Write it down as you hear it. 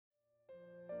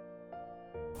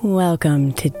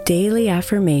Welcome to Daily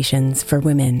Affirmations for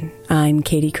Women. I'm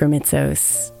Katie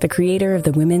Kremitzos, the creator of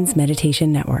the Women's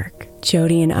Meditation Network.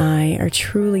 Jody and I are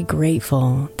truly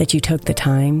grateful that you took the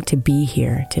time to be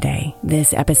here today.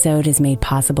 This episode is made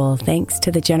possible thanks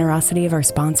to the generosity of our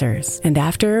sponsors. And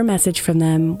after a message from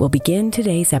them, we'll begin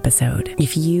today's episode.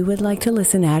 If you would like to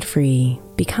listen ad-free,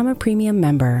 become a premium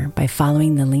member by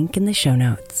following the link in the show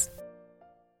notes.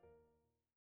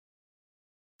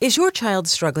 Is your child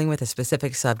struggling with a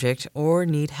specific subject or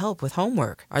need help with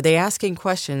homework? Are they asking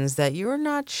questions that you're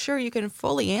not sure you can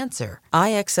fully answer?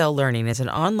 IXL Learning is an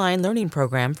online learning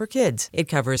program for kids. It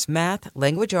covers math,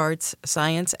 language arts,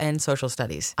 science, and social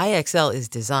studies. IXL is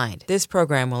designed. This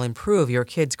program will improve your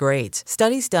kids' grades.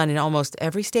 Studies done in almost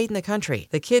every state in the country.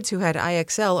 The kids who had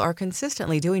IXL are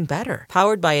consistently doing better.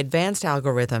 Powered by advanced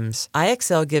algorithms,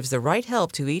 IXL gives the right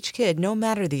help to each kid no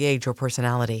matter the age or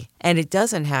personality. And it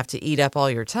doesn't have to eat up all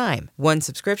your time. One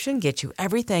subscription gets you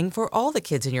everything for all the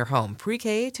kids in your home,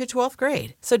 pre-K to 12th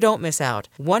grade. So don't miss out.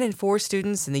 1 in 4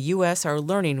 students in the U.S. are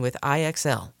learning with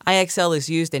IXL. IXL is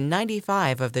used in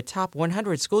 95 of the top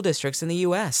 100 school districts in the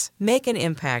U.S. Make an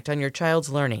impact on your child's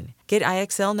learning. Get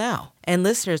IXL now. And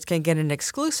listeners can get an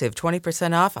exclusive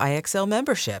 20% off IXL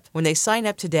membership when they sign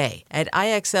up today at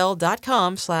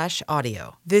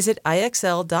IXL.com/audio. Visit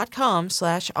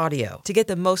IXL.com/audio to get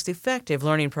the most effective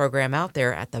learning program out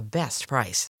there at the best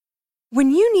price.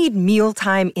 When you need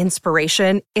mealtime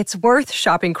inspiration, it's worth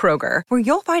shopping Kroger, where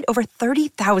you'll find over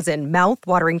 30,000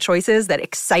 mouth-watering choices that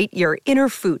excite your inner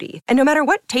foodie. And no matter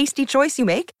what tasty choice you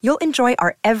make, you'll enjoy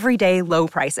our everyday low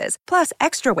prices, plus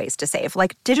extra ways to save,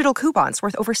 like digital coupons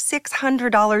worth over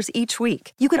 $600 each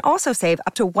week. You can also save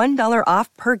up to $1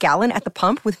 off per gallon at the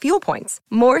pump with fuel points.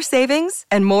 More savings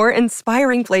and more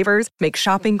inspiring flavors make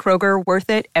shopping Kroger worth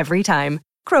it every time.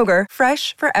 Kroger,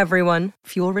 fresh for everyone.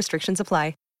 Fuel restrictions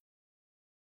apply.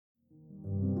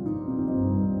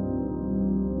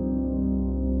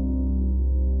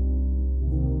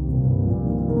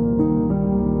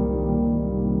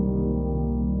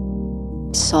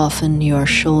 Soften your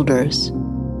shoulders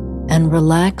and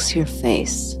relax your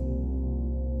face.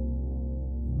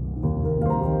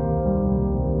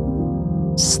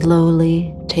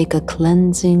 Slowly take a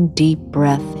cleansing deep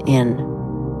breath in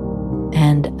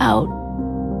and out.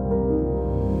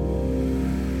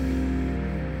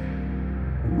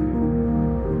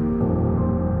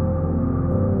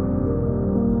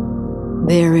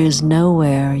 There is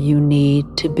nowhere you need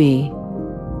to be,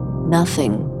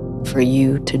 nothing for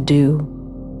you to do.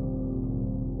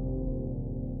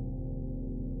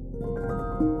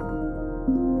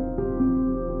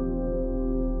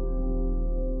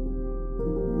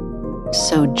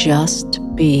 So just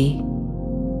be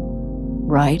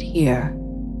right here,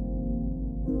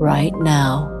 right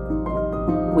now,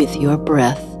 with your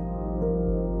breath.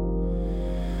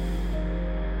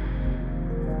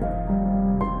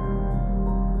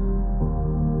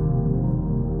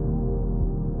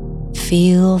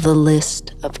 Feel the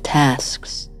list of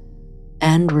tasks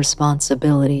and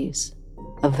responsibilities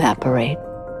evaporate.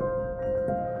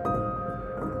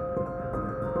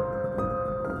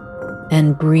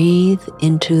 And breathe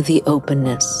into the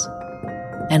openness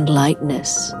and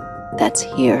lightness that's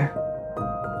here.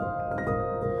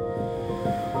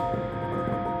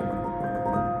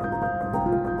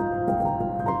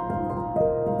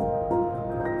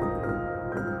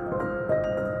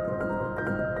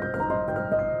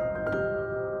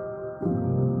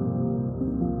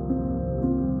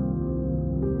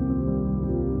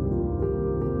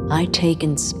 I take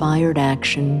inspired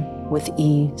action with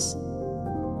ease.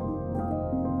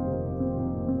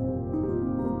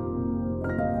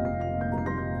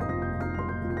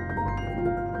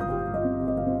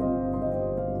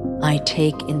 I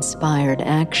take inspired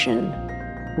action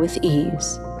with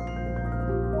ease.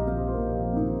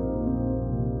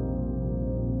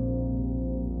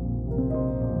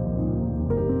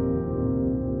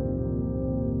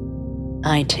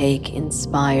 I take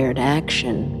inspired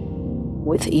action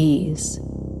with ease.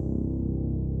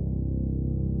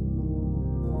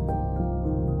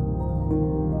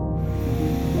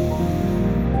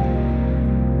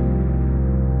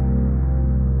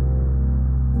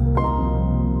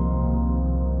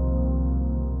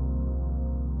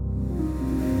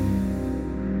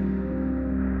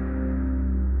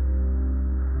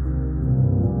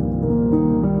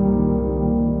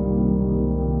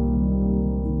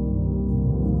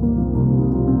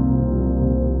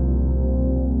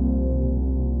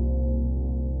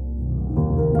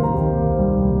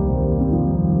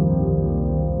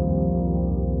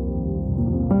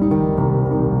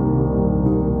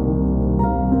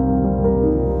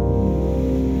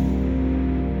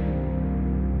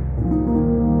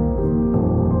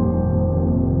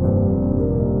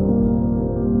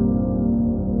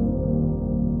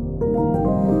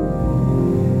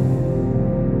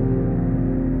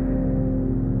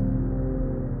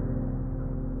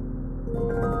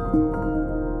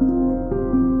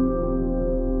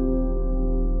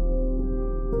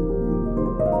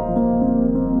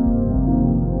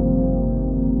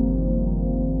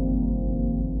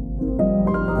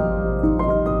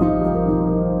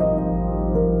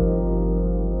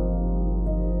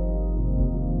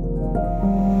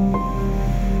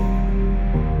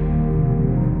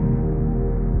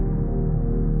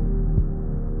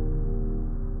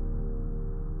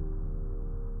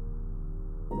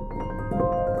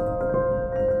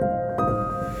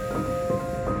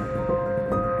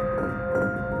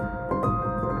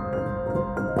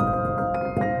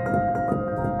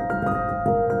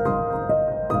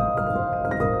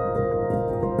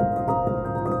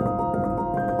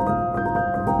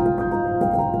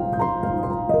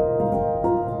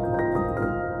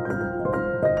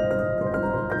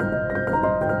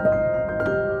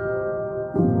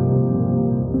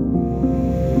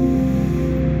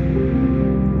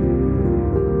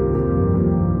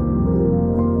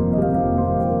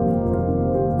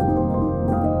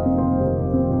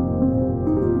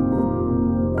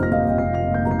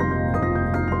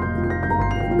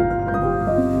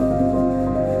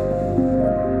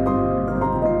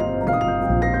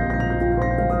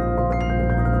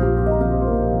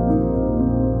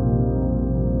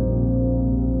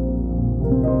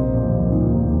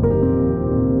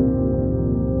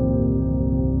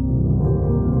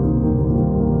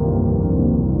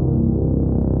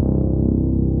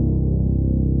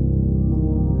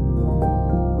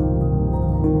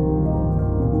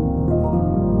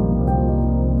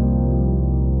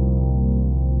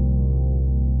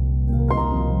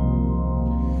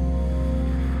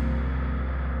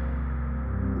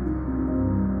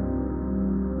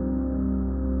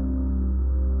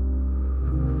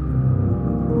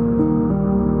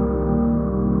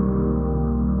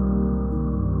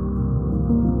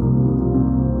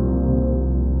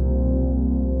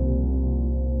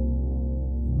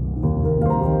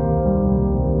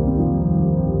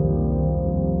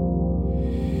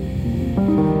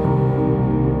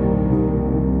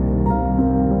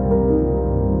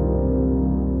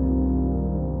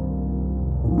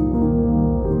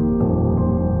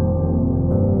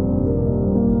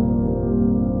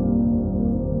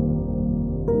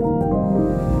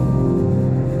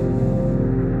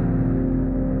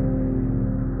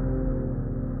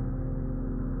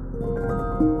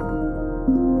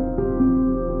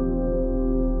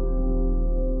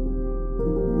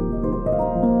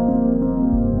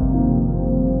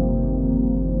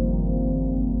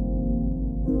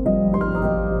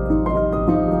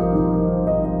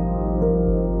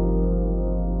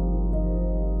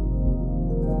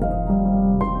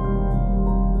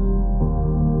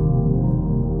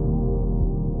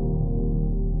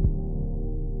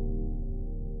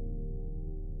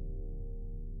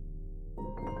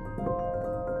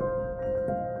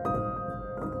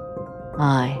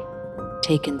 I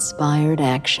take inspired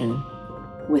action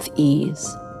with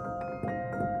ease.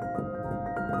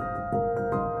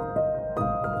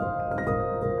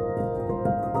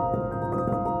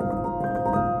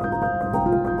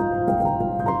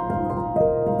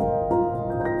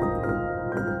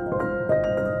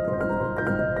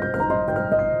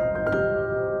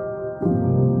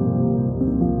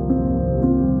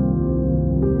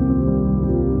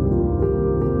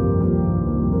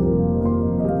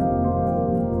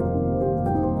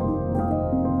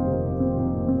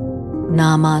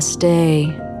 Namaste,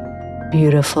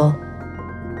 beautiful.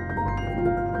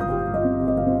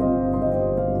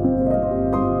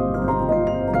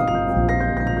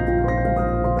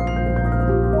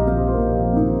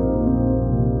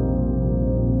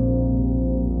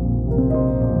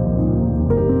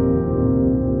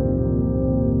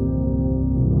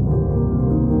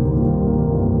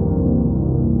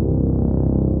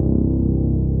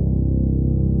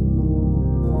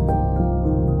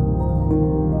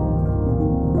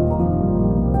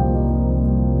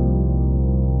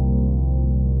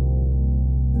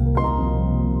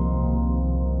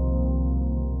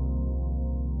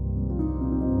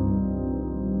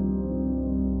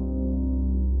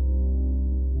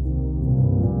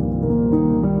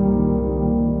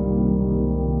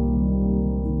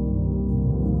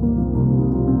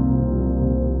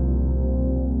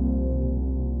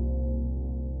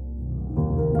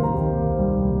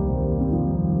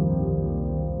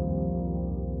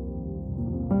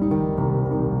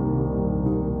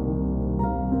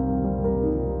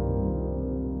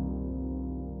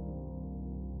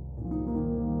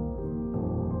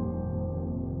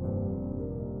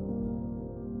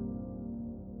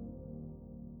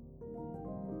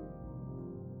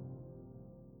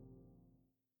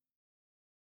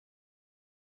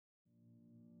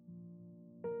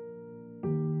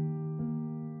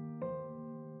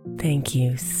 Thank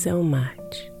you so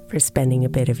much for spending a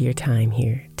bit of your time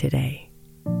here today.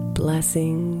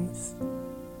 Blessings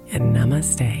and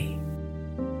namaste.